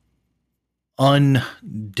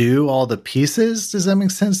undo all the pieces. Does that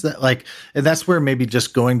make sense? And that's where maybe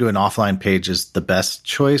just going to an offline page is the best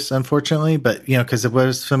choice, unfortunately. But, because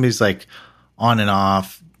if somebody's like on and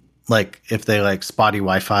off, like if they like spotty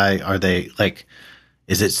Wi-Fi, are they like,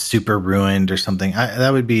 is it super ruined or something?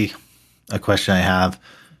 That would be a question I have.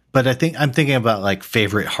 But I'm thinking about like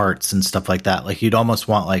favorite hearts and stuff like that. Like you'd almost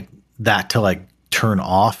want like that to like turn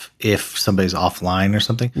off if somebody's offline or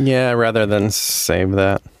something. Yeah, rather than save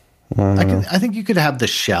that. I think you could have the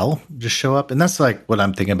shell just show up, and that's like what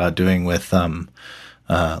I'm thinking about doing with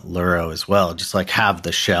Luro as well. Just like have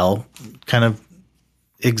the shell kind of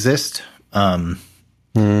exist. But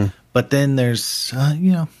then there's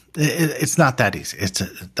it's not that easy.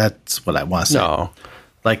 That's what I want to say. No.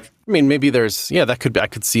 Like, I mean, maybe there's I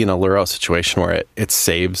could see in a Luro situation where it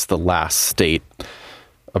saves the last state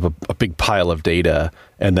of a big pile of data,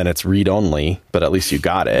 and then it's read only, but at least you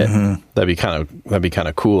got it. Mm-hmm. That'd be kind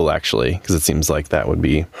of cool, actually, because it seems like that would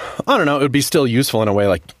be, I don't know, it would be still useful in a way.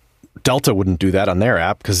 Like Delta wouldn't do that on their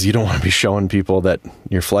app because you don't want to be showing people that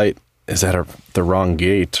your flight is at the wrong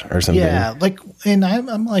gate or something. Yeah, like, and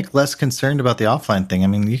I'm like less concerned about the offline thing. I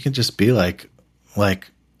mean, you could just be like,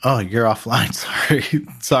 oh, you're offline.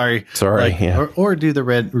 Sorry. Like, yeah. Or do the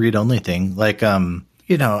read only thing. Like,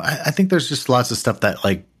 I think there's just lots of stuff that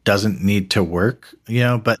like doesn't need to work,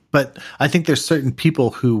 but I think there's certain people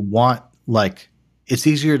who want, like, it's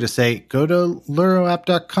easier to say, go to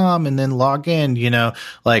luroapp.com and then log in,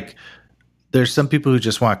 like there's some people who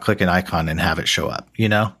just want to click an icon and have it show up,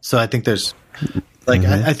 So I think there's like,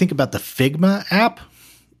 I think about the Figma app.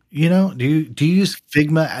 Do you use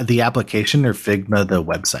Figma, the application, or Figma, the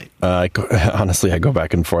website? Honestly, I go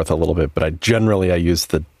back and forth a little bit, but I use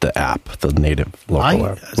the app, the native local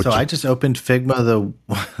app. So I just opened Figma,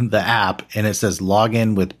 the app, and it says log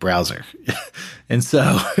in with browser. And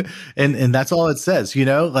so, and that's all it says,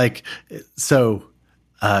 so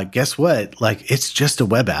guess what? Like, it's just a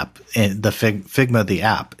web app. And the Figma, the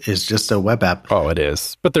app, is just a web app. Oh, it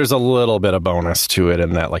is. But there's a little bit of bonus to it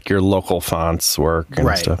in that, like, your local fonts work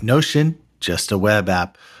and stuff. Notion, just a web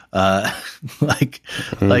app. Like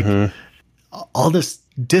all this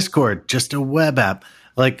Discord, just a web app.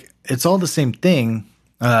 Like, it's all the same thing.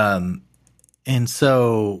 And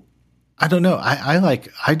so I don't know.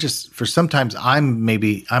 I just, for sometimes I'm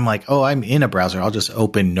like, oh, I'm in a browser. I'll just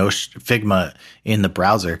open Figma in the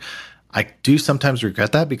browser. I do sometimes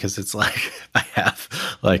regret that because it's like, I have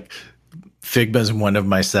like Figma's one of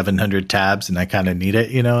my 700 tabs and I kind of need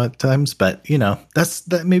it, at times, but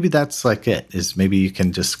maybe that's like it, is maybe you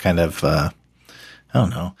can just kind of, I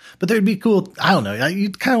don't know, but there'd be cool. I don't know.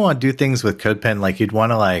 You'd kind of want to do things with CodePen. Like you'd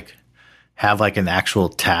want to like have like an actual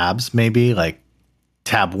tabs, maybe like,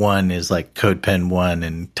 tab 1 is like CodePen 1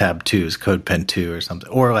 and tab 2 is CodePen 2 or something.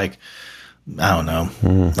 Or like, I don't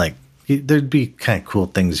know, like there'd be kind of cool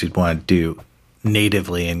things you'd want to do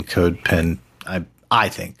natively in CodePen, I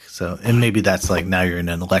think. So, and maybe that's like now you're in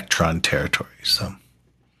an Electron territory. So,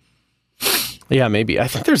 yeah, maybe. I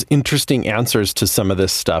think there's interesting answers to some of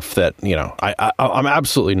this stuff that, I'm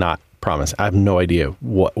absolutely not promise. I have no idea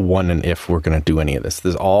what, when and if we're going to do any of this.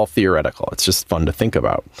 This is all theoretical. It's just fun to think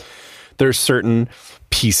about. There's certain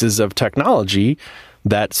pieces of technology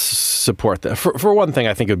that support that. For one thing,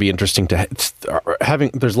 I think it would be interesting to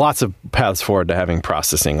there's lots of paths forward to having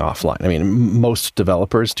processing offline. I mean, most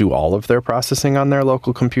developers do all of their processing on their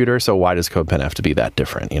local computer, so why does CodePen have to be that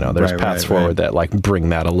different? There's paths forward that like bring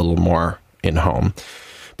that a little more in home.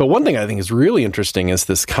 But one thing I think is really interesting is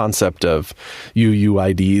this concept of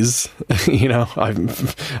UUIDs.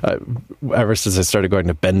 Ever since I started going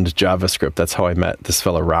to Bend JavaScript, that's how I met this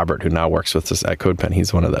fellow Robert, who now works with us at CodePen.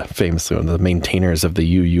 He's one of the maintainers of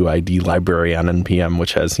the UUID library on NPM,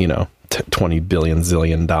 which has 20 billion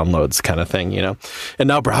zillion downloads kind of thing. And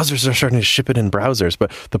now browsers are starting to ship it in browsers.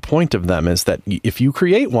 But the point of them is that if you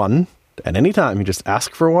create one at any time, you just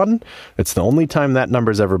ask for one. It's the only time that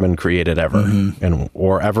number's ever been created ever,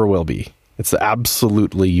 or ever will be. It's the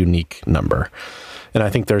absolutely unique number. And I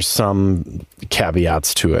think there's some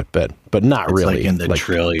caveats to it, but not it's really. Like in the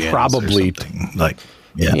trillions, probably or something. Like,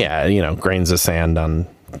 grains of sand on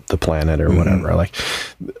the planet or whatever. Like,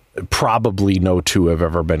 probably no two have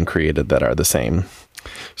ever been created that are the same.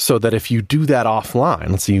 So that if you do that offline,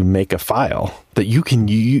 let's say you make a file, that you can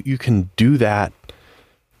do that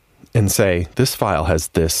and say, this file has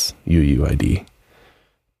this UUID.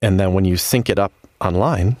 And then when you sync it up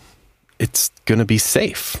online, it's going to be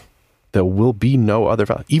safe. There will be no other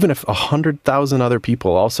file. Even if 100,000 other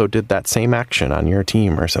people also did that same action on your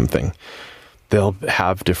team or something, they'll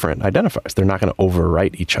have different identifiers. They're not going to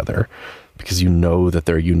overwrite each other because you know that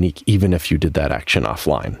they're unique, even if you did that action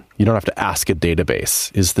offline. You don't have to ask a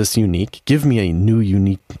database, is this unique? Give me a new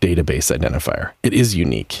unique database identifier. It is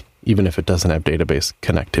unique, even if it doesn't have database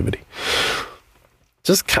connectivity.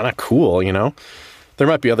 Just kind of cool, you know? There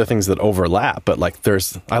might be other things that overlap, but like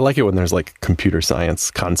I like it when there's like computer science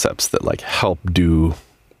concepts that like help do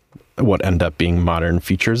what end up being modern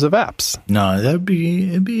features of apps. No, it'd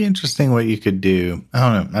be interesting what you could do. I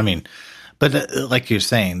don't know. I mean, but like you're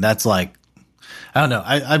saying, that's like, I don't know.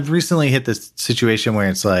 I've recently hit this situation where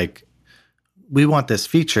it's like, we want this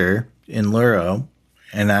feature in Luro,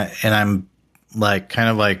 and I'm like kind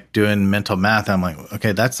of like doing mental math. I'm like,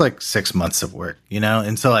 okay, that's like 6 months of work, you know?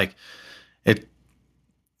 And so like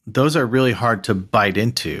those are really hard to bite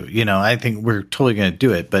into, you know. I think we're totally going to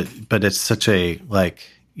do it, but it's such a like,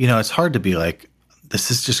 you know, it's hard to be like, this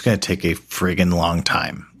is just going to take a friggin' long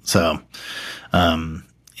time. So,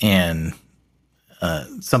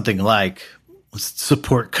 something like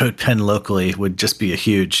support CodePen locally would just be a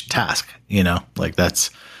huge task, you know, like that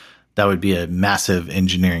would be a massive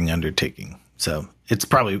engineering undertaking. So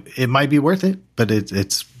it might be worth it, but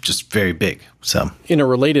it's just very big. So in a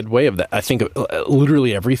related way of that, I think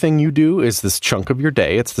literally everything you do is this chunk of your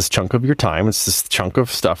day. It's this chunk of your time. It's this chunk of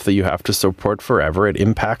stuff that you have to support forever. It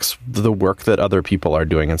impacts the work that other people are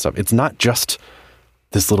doing and stuff. It's not just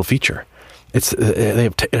this little feature.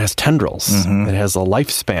 It has tendrils. It has a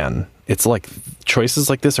lifespan. It's like choices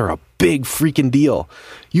like this are a big freaking deal.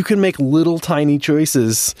 You can make little tiny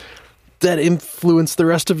choices that influence the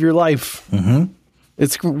rest of your life.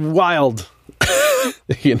 It's wild.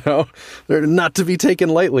 You know, they're not to be taken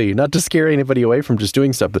lightly, not to scare anybody away from just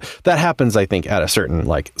doing stuff. But that happens, I think, at a certain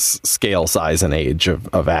like scale, size, and age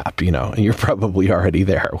of app, you know, and you're probably already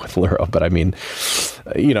there with Luro. But I mean,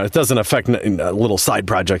 you know, it doesn't affect little side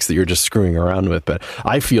projects that you're just screwing around with. But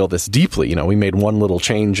I feel this deeply. You know, we made one little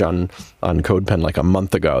change on CodePen like a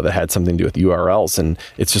month ago that had something to do with URLs. And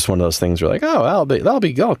it's just one of those things where like, oh,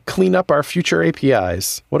 I'll clean up our future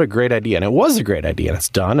APIs. What a great idea. And it was a great idea. And it's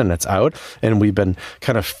done and it's out. And we've been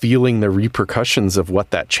kind of feeling the repercussions of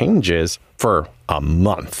what that change is for a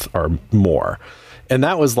month or more. And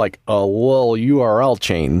that was like a little URL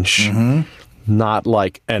change, not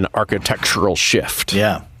like an architectural shift.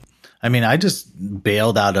 Yeah. I mean, I just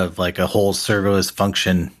bailed out of like a whole serverless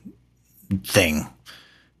function thing.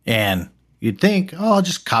 And you'd think, oh, I'll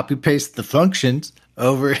just copy paste the functions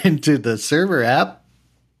over into the server app.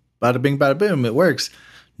 Bada bing, bada boom. It works.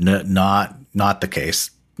 No, not the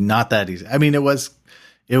case. Not that easy. I mean, it was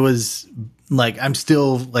like, I'm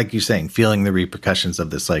still, like you're saying, feeling the repercussions of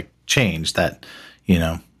this like change that, you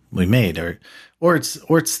know, we made, or it's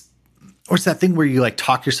that thing where you like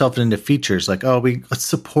talk yourself into features like, oh, let's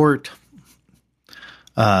support,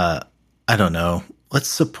 I don't know, let's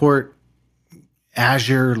support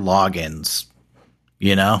Azure logins,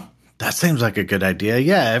 you know. That seems like a good idea.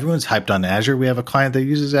 Yeah, everyone's hyped on Azure. We have a client that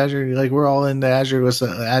uses Azure. Like, we're all into Azure. What's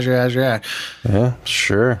Azure? Yeah,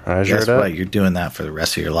 sure. Azure. Guess what? You're doing that for the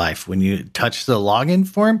rest of your life. When you touch the login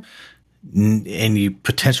form and you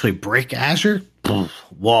potentially break Azure,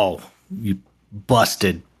 whoa, you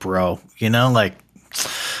busted, bro. You know, like,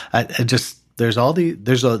 I just there's at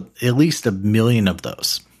least 1 million of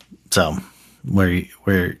those. So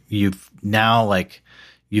where you've now like.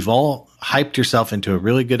 You've all hyped yourself into a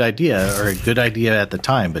really good idea or a good idea at the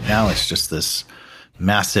time, but now it's just this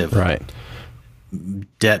massive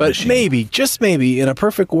debt machine. Maybe, just maybe, in a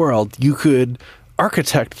perfect world, you could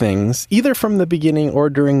architect things either from the beginning or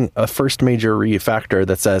during a first major refactor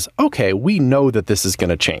that says, okay, we know that this is going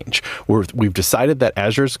to change. We've decided that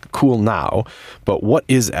Azure's cool now, but what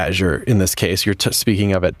is Azure in this case? You're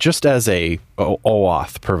speaking of it just as a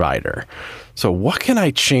OAuth provider. So what can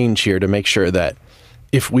I change here to make sure that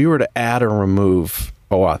if we were to add or remove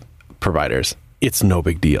OAuth providers, it's no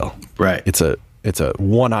big deal. Right. It's a it's a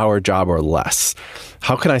 1 hour job or less.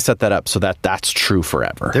 How can I set that up so that that's true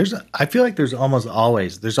forever? I feel like there's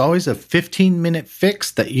always a 15-minute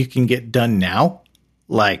fix that you can get done now.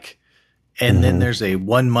 Like, and then there's a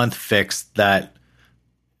 1 month fix that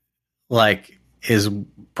like is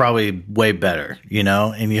probably way better,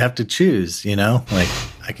 and you have to choose, like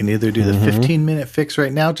I can either do the 15-minute fix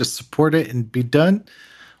right now, just support it and be done,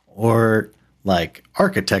 or like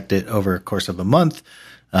architect it over a course of a month,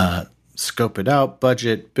 scope it out,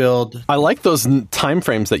 budget, build. I like those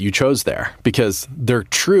timeframes that you chose there because they're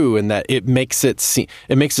true in that it makes it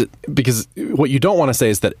because what you don't want to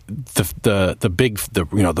say is that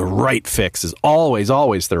the right fix is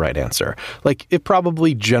always the right answer. Like it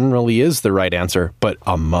probably generally is the right answer, but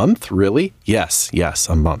a month, really? Yes,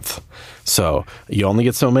 a month. So you only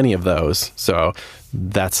get so many of those. So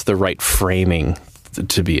that's the right framing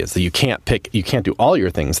to be, is that you can't do all your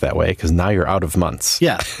things that way because now you're out of months.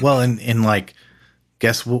 Yeah. Well, and like,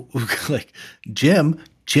 guess what? Like Jim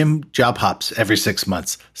job hops every 6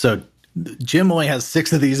 months. So Jim only has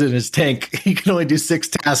 6 of these in his tank. He can only do 6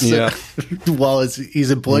 tasks while he's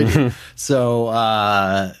employed. So,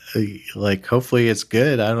 like, hopefully it's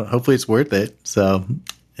good. Hopefully it's worth it. So,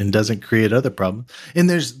 and doesn't create other problems. And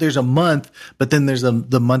there's a month, but then there's the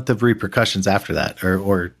month of repercussions after that,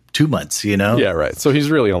 or 2 months, Yeah, right. So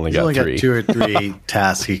he's really only got 3. 2 or 3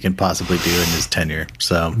 tasks he can possibly do in his tenure.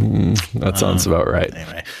 So that sounds about right.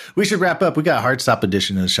 Anyway, we should wrap up. We got a hard stop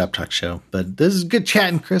edition of the Shop Talk Show, but this is good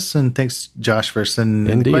chatting, Chris, and thanks, Josh, for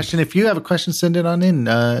sending the question. If you have a question, send it on in.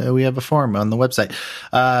 We have a form on the website.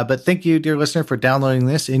 But thank you, dear listener, for downloading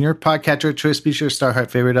this in your podcatcher of choice. Be sure to star,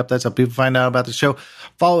 heart, favorite up. That's how people find out about the show.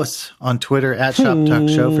 Follow us on Twitter at Shop Talk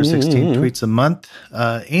Show for 16 tweets a month.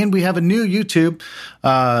 And we have a new YouTube.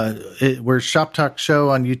 We're Shop Talk Show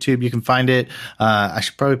on YouTube. You can find it. I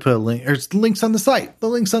should probably put a link. There's links on the site. The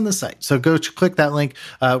link's on the site. So go click that link.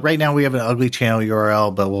 Right now we have an ugly channel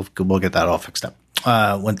URL, but we'll get that all fixed up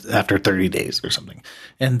after 30 days or something.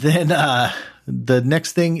 And then the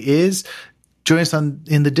next thing is join us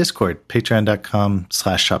in the Discord,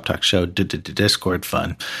 patreon.com/Shop Talk Show. Discord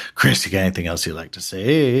fun. Chris, you got anything else you'd like to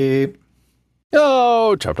say?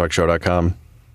 Oh, shoptalkshow.com.